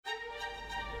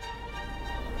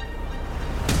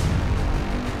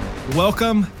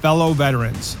Welcome, fellow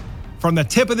veterans. From the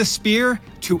tip of the spear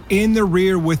to in the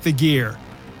rear with the gear.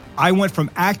 I went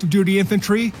from active duty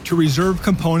infantry to reserve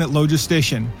component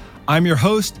logistician. I'm your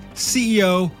host,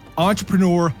 CEO,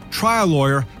 entrepreneur, trial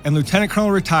lawyer, and Lieutenant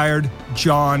Colonel retired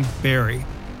John Barry.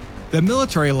 The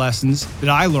military lessons that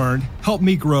I learned helped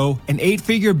me grow an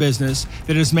 8-figure business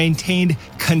that has maintained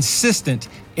consistent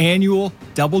annual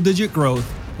double-digit growth,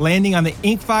 landing on the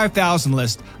Inc. 5000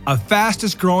 list of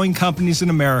fastest growing companies in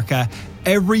America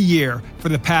every year for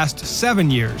the past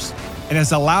 7 years, and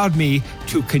has allowed me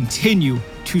to continue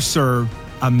to serve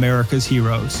America's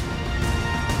heroes.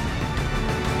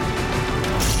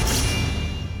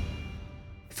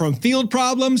 From field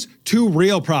problems to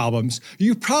real problems,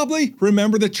 you probably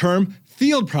remember the term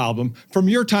field problem from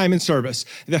your time in service.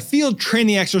 The field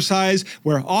training exercise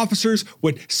where officers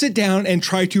would sit down and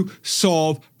try to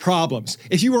solve problems.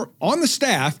 If you were on the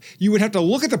staff, you would have to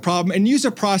look at the problem and use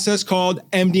a process called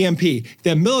MDMP,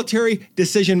 the military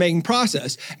decision-making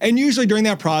process. And usually during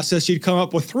that process, you'd come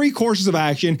up with 3 courses of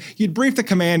action, you'd brief the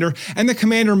commander, and the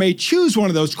commander may choose one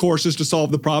of those courses to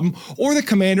solve the problem, or the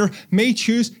commander may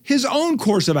choose his own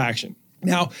course of action.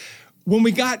 Now, when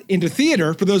we got into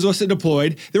theater, for those of us that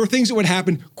deployed, there were things that would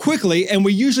happen quickly, and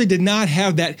we usually did not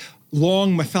have that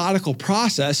long methodical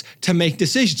process to make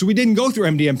decisions. So we didn't go through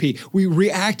MDMP. We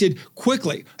reacted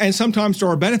quickly, and sometimes to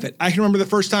our benefit. I can remember the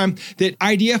first time that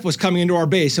IDF was coming into our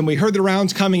base, and we heard the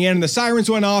rounds coming in and the sirens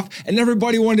went off, and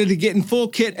everybody wanted to get in full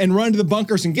kit and run to the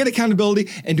bunkers and get accountability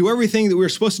and do everything that we were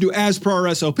supposed to do as per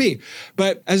our SOP.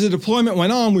 But as the deployment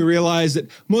went on, we realized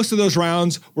that most of those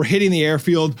rounds were hitting the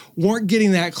airfield, weren't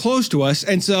getting that close to us.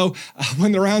 And so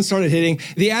when the rounds started hitting,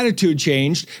 the attitude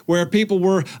changed, where people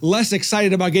were less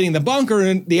excited about getting the bunker,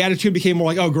 and the attitude became more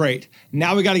like, oh, great.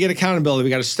 Now we got to get accountability.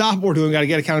 We got to stop what we're doing. We got to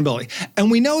get accountability.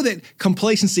 And we know that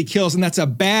complacency kills, and that's a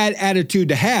bad attitude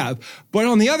to have. But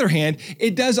on the other hand,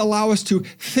 it does allow us to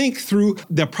think through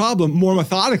the problem more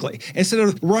methodically. Instead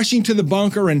of rushing to the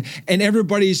bunker and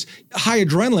everybody's high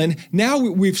adrenaline, now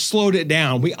we've slowed it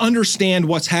down. We understand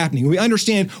what's happening. We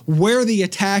understand where the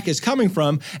attack is coming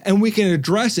from, and we can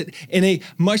address it in a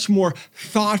much more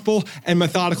thoughtful and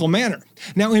methodical manner.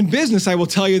 Now, in business, I will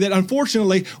tell you that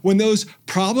unfortunately, when those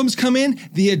problems come in,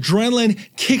 the adrenaline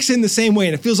kicks in the same way,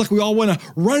 and it feels like we all want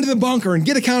to run to the bunker and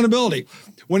get accountability,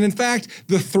 when in fact,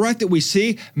 the threat that we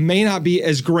see may not be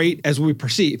as great as we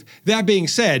perceive. That being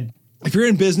said, if you're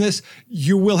in business,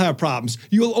 you will have problems.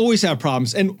 You will always have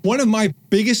problems. And one of my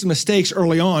biggest mistakes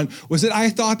early on was that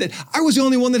I thought that I was the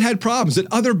only one that had problems, that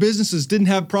other businesses didn't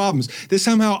have problems, that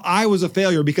somehow I was a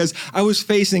failure because I was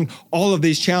facing all of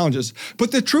these challenges.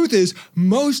 But the truth is,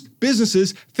 most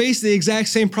businesses face the exact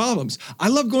same problems. I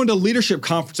love going to leadership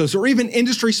conferences or even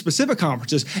industry-specific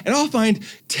conferences, and I'll find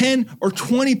 10 or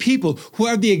 20 people who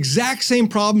have the exact same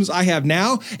problems I have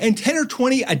now, and 10 or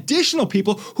 20 additional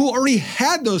people who already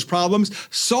had those problems,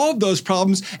 solve those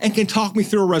problems, and can talk me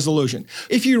through a resolution.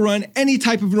 If you run any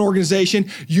type of an organization,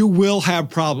 you will have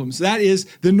problems. That is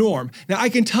the norm. Now, I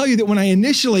can tell you that when I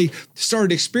initially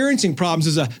started experiencing problems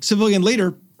as a civilian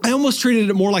leader, I almost treated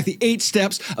it more like the 8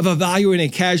 steps of evaluating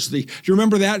a casualty. Do you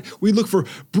remember that? We look for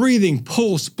breathing,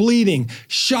 pulse, bleeding,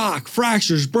 shock,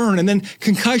 fractures, burn, and then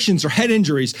concussions or head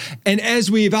injuries. And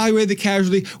as we evaluated the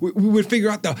casualty, we would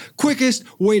figure out the quickest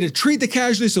way to treat the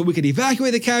casualty so we could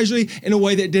evacuate the casualty in a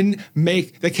way that didn't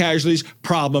make the casualty's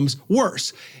problems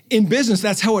worse. In business,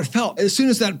 that's how it felt. As soon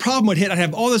as that problem would hit, I'd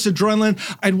have all this adrenaline.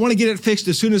 I'd want to get it fixed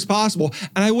as soon as possible.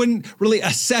 And I wouldn't really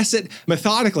assess it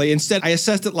methodically. Instead, I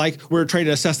assessed it like we were trying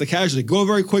to assess the casualty. Go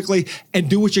very quickly and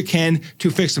do what you can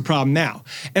to fix the problem now.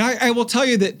 And I will tell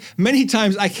you that many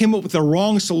times I came up with the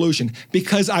wrong solution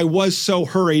because I was so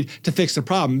hurried to fix the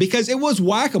problem. Because it was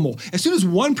whack-a-mole. As soon as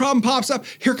one problem pops up,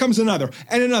 here comes another,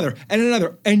 and another, and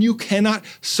another. And you cannot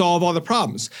solve all the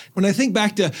problems. When I think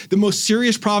back to the most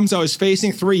serious problems I was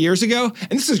facing 3 years ago,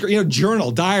 and this is, journal,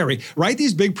 diary, write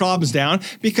these big problems down,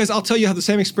 because I'll tell you how the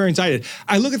same experience I did.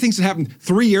 I look at things that happened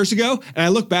 3 years ago, and I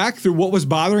look back through what was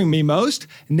bothering me most.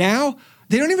 Now,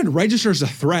 they don't even register as a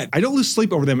threat. I don't lose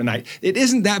sleep over them at night. It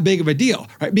isn't that big of a deal,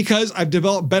 right? Because I've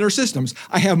developed better systems.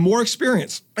 I have more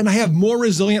experience, and I have more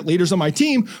resilient leaders on my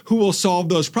team who will solve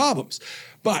those problems.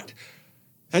 But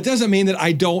that doesn't mean that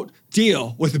I don't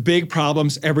deal with big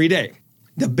problems every day.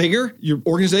 The bigger your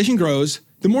organization grows,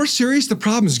 the more serious the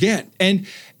problems get. And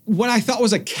what I thought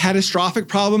was a catastrophic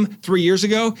problem 3 years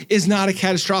ago is not a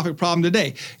catastrophic problem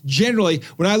today. Generally,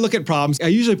 when I look at problems, I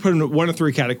usually put them in 1 of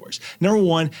 3 categories. Number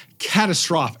 1,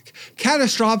 catastrophic.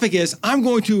 Catastrophic is I'm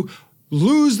going to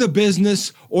lose the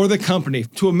business or the company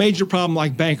to a major problem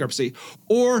like bankruptcy,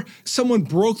 or someone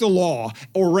broke the law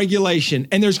or regulation,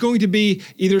 and there's going to be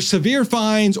either severe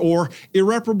fines or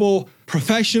irreparable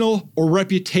professional or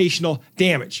reputational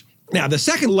damage. Now, the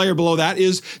second layer below that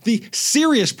is the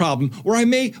serious problem where I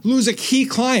may lose a key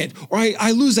client or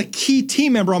I lose a key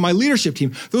team member on my leadership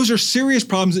team. Those are serious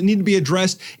problems that need to be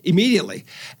addressed immediately.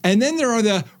 And then there are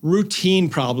the routine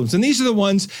problems. And these are the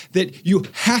ones that you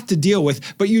have to deal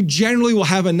with, but you generally will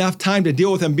have enough time to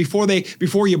deal with them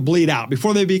before you bleed out,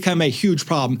 before they become a huge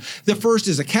problem. The first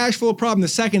is a cash flow problem. The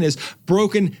second is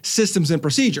broken systems and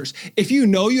procedures. If you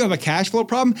know you have a cash flow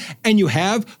problem and you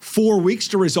have 4 weeks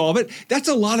to resolve it, that's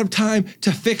a lot of time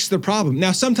to fix the problem.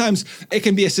 Now, sometimes it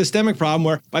can be a systemic problem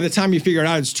where by the time you figure it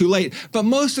out, it's too late. But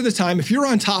most of the time, if you're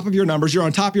on top of your numbers, you're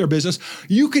on top of your business,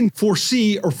 you can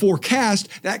foresee or forecast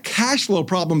that cash flow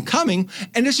problem coming.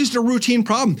 And it's just a routine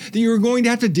problem that you're going to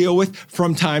have to deal with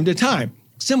from time to time.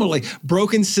 Similarly,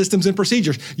 broken systems and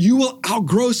procedures. You will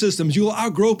outgrow systems. You will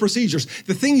outgrow procedures.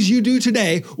 The things you do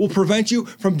today will prevent you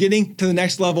from getting to the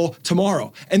next level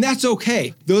tomorrow. And that's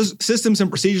okay. Those systems and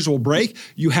procedures will break.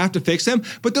 You have to fix them.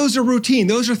 But those are routine.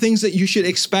 Those are things that you should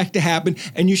expect to happen,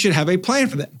 and you should have a plan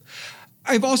for them.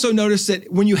 I've also noticed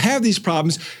that when you have these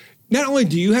problems, not only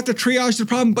do you have to triage the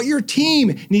problem, but your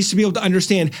team needs to be able to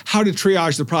understand how to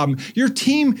triage the problem. Your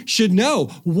team should know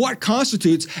what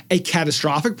constitutes a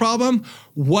catastrophic problem,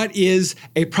 what is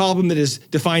a problem that is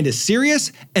defined as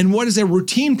serious, and what is a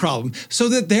routine problem, so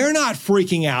that they're not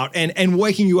freaking out and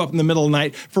waking you up in the middle of the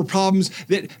night for problems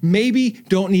that maybe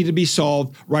don't need to be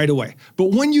solved right away.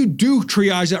 But when you do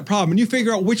triage that problem and you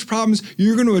figure out which problems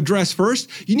you're going to address first,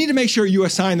 you need to make sure you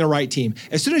assign the right team.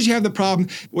 As soon as you have the problem,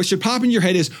 what should pop in your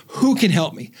head is, who can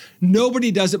help me?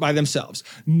 Nobody does it by themselves.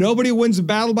 Nobody wins a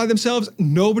battle by themselves.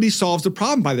 Nobody solves the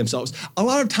problem by themselves. A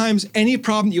lot of times, any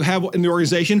problem you have in the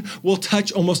organization will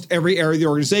touch almost every area of the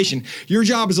organization. Your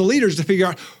job as a leader is to figure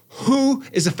out who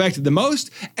is affected the most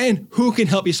and who can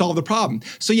help you solve the problem.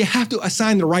 So you have to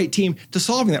assign the right team to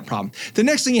solving that problem. The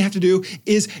next thing you have to do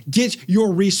is get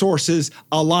your resources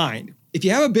aligned. If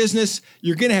you have a business,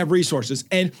 you're going to have resources,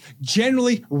 and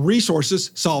generally resources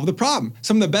solve the problem.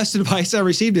 Some of the best advice I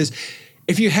received is,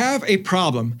 if you have a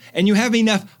problem and you have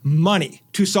enough money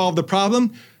to solve the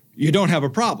problem, you don't have a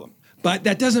problem. But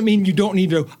that doesn't mean you don't need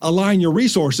to align your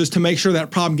resources to make sure that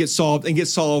problem gets solved and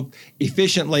gets solved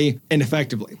efficiently and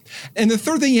effectively. And the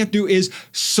third thing you have to do is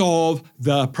solve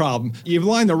the problem. You've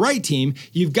aligned the right team.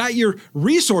 You've got your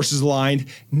resources aligned.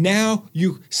 Now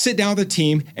you sit down with the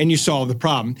team and you solve the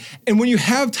problem. And when you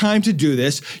have time to do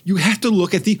this, you have to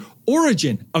look at the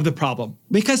origin of the problem,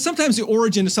 because sometimes the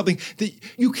origin is something that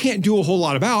you can't do a whole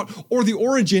lot about, or the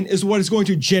origin is what is going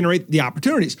to generate the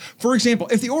opportunities. For example,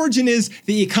 if the origin is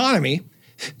the economy,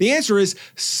 the answer is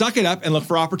suck it up and look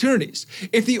for opportunities.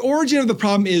 If the origin of the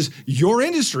problem is your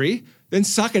industry, then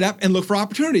suck it up and look for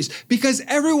opportunities, because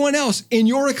everyone else in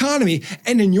your economy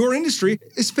and in your industry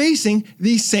is facing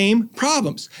these same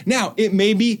problems. Now, it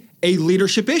may be a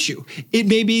leadership issue. It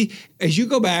may be, as you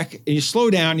go back and you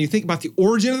slow down and you think about the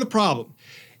origin of the problem,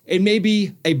 it may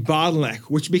be a bottleneck,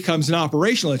 which becomes an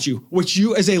operational issue, which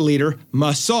you as a leader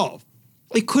must solve.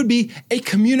 It could be a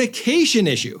communication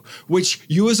issue, which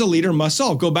you as a leader must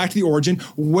solve. Go back to the origin.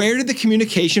 Where did the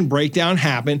communication breakdown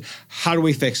happen? How do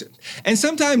we fix it? And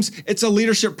sometimes it's a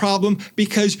leadership problem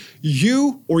because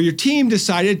you or your team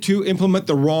decided to implement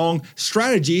the wrong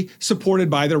strategy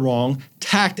supported by the wrong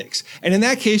tactics. And in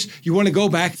that case, you want to go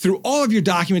back through all of your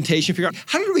documentation, figure out,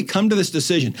 how did we come to this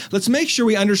decision? Let's make sure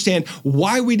we understand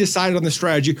why we decided on the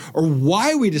strategy or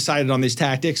why we decided on these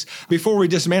tactics before we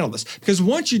dismantle this. Because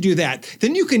once you do that,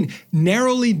 then you can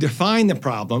narrowly define the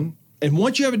problem. And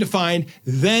once you have it defined,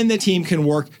 then the team can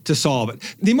work to solve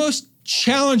it. The most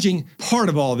challenging part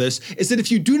of all this is that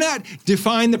if you do not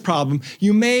define the problem,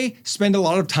 you may spend a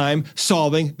lot of time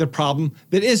solving the problem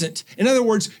that isn't. In other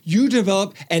words, you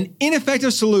develop an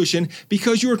ineffective solution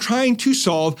because you are trying to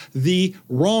solve the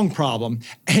wrong problem.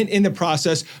 And in the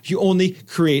process, you only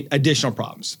create additional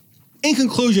problems. In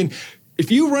conclusion, if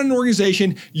you run an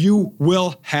organization, you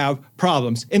will have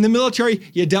problems. In the military,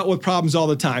 you dealt with problems all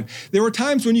the time. There were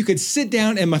times when you could sit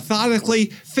down and methodically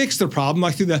fix the problem,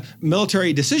 like through the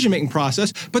military decision-making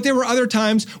process, but there were other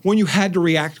times when you had to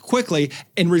react quickly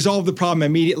and resolve the problem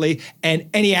immediately, and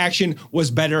any action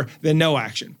was better than no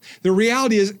action. The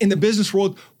reality is, in the business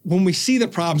world, when we see the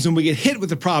problems and we get hit with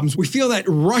the problems, we feel that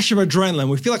rush of adrenaline.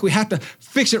 We feel like we have to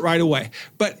fix it right away.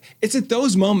 But it's at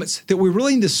those moments that we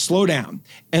really need to slow down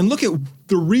and look at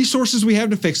the resources we have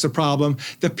to fix the problem,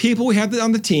 the people we have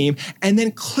on the team, and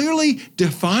then clearly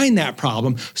define that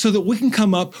problem so that we can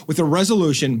come up with a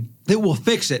resolution that will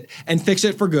fix it and fix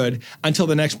it for good until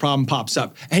the next problem pops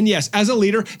up. And yes, as a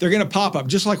leader, they're going to pop up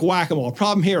just like whack-a-mole, a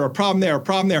problem here, a problem there, a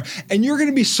problem there. And you're going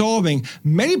to be solving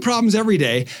many problems every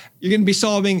day. You're going to be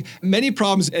solving many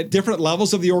problems at different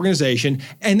levels of the organization.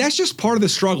 And that's just part of the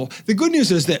struggle. The good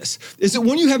news is this, is that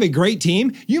when you have a great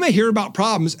team, you may hear about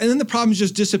problems and then the problems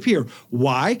just disappear.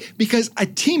 Why? Because a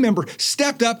team member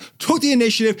stepped up, took the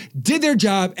initiative, did their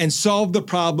job, and solved the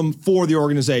problem for the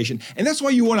organization. And that's why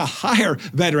you want to hire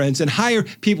veterans and hire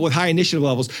people with high initiative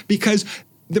levels, because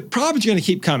the problems are going to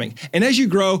keep coming. And as you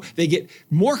grow, they get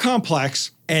more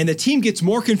complex and the team gets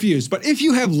more confused. But if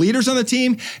you have leaders on the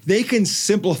team, they can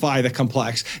simplify the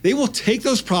complex. They will take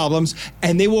those problems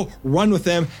and they will run with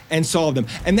them and solve them.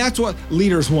 And that's what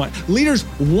leaders want. Leaders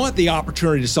want the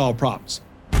opportunity to solve problems.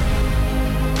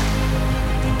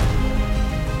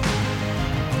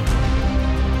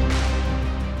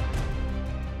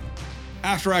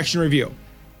 After action review.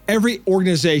 Every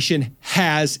organization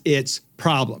has its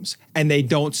problems, and they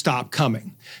don't stop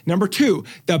coming. Number two,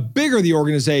 the bigger the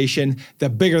organization, the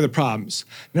bigger the problems.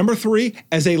 Number three,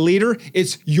 as a leader,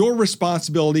 it's your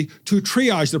responsibility to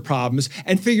triage the problems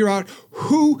and figure out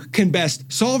who can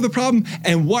best solve the problem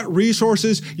and what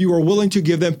resources you are willing to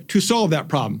give them to solve that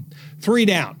problem. 3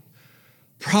 down.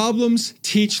 Problems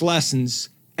teach lessons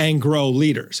and grow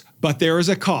leaders, but there is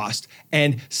a cost,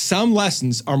 and some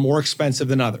lessons are more expensive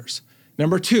than others.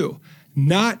 Number 2,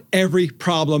 not every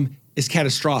problem is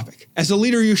catastrophic. As a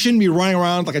leader, you shouldn't be running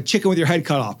around like a chicken with your head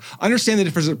cut off. Understand that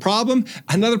if there's a problem,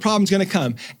 another problem is going to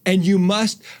come. And you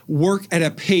must work at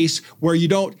a pace where you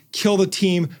don't kill the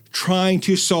team trying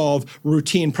to solve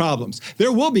routine problems.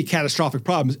 There will be catastrophic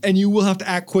problems, and you will have to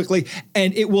act quickly,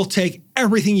 and it will take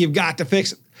everything you've got to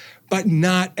fix it. But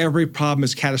not every problem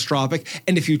is catastrophic.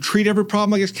 And if you treat every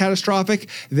problem like it's catastrophic,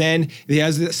 then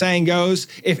as the saying goes,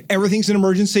 if everything's an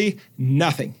emergency,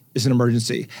 nothing is an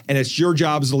emergency. And it's your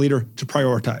job as a leader to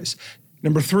prioritize.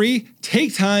 Number 3,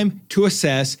 take time to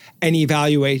assess and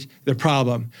evaluate the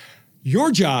problem. Your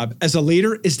job as a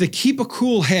leader is to keep a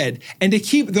cool head and to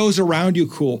keep those around you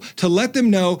cool, to let them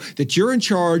know that you're in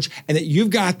charge and that you've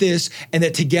got this and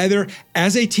that together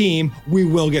as a team, we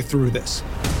will get through this.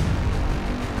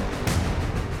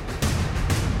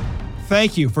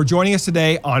 Thank you for joining us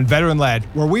today on Veteran Led,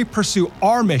 where we pursue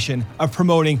our mission of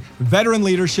promoting veteran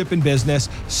leadership in business,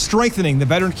 strengthening the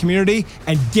veteran community,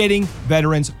 and getting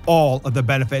veterans all of the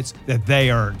benefits that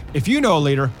they earned. If you know a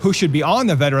leader who should be on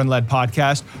the Veteran Led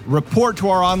podcast, report to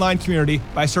our online community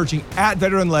by searching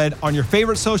 @VeteranLed on your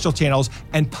favorite social channels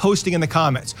and posting in the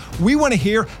comments. We want to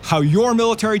hear how your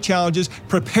military challenges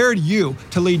prepared you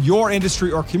to lead your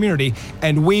industry or community,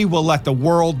 and we will let the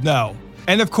world know.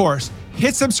 And of course,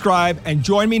 hit subscribe and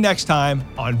join me next time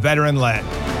on Veteran Led.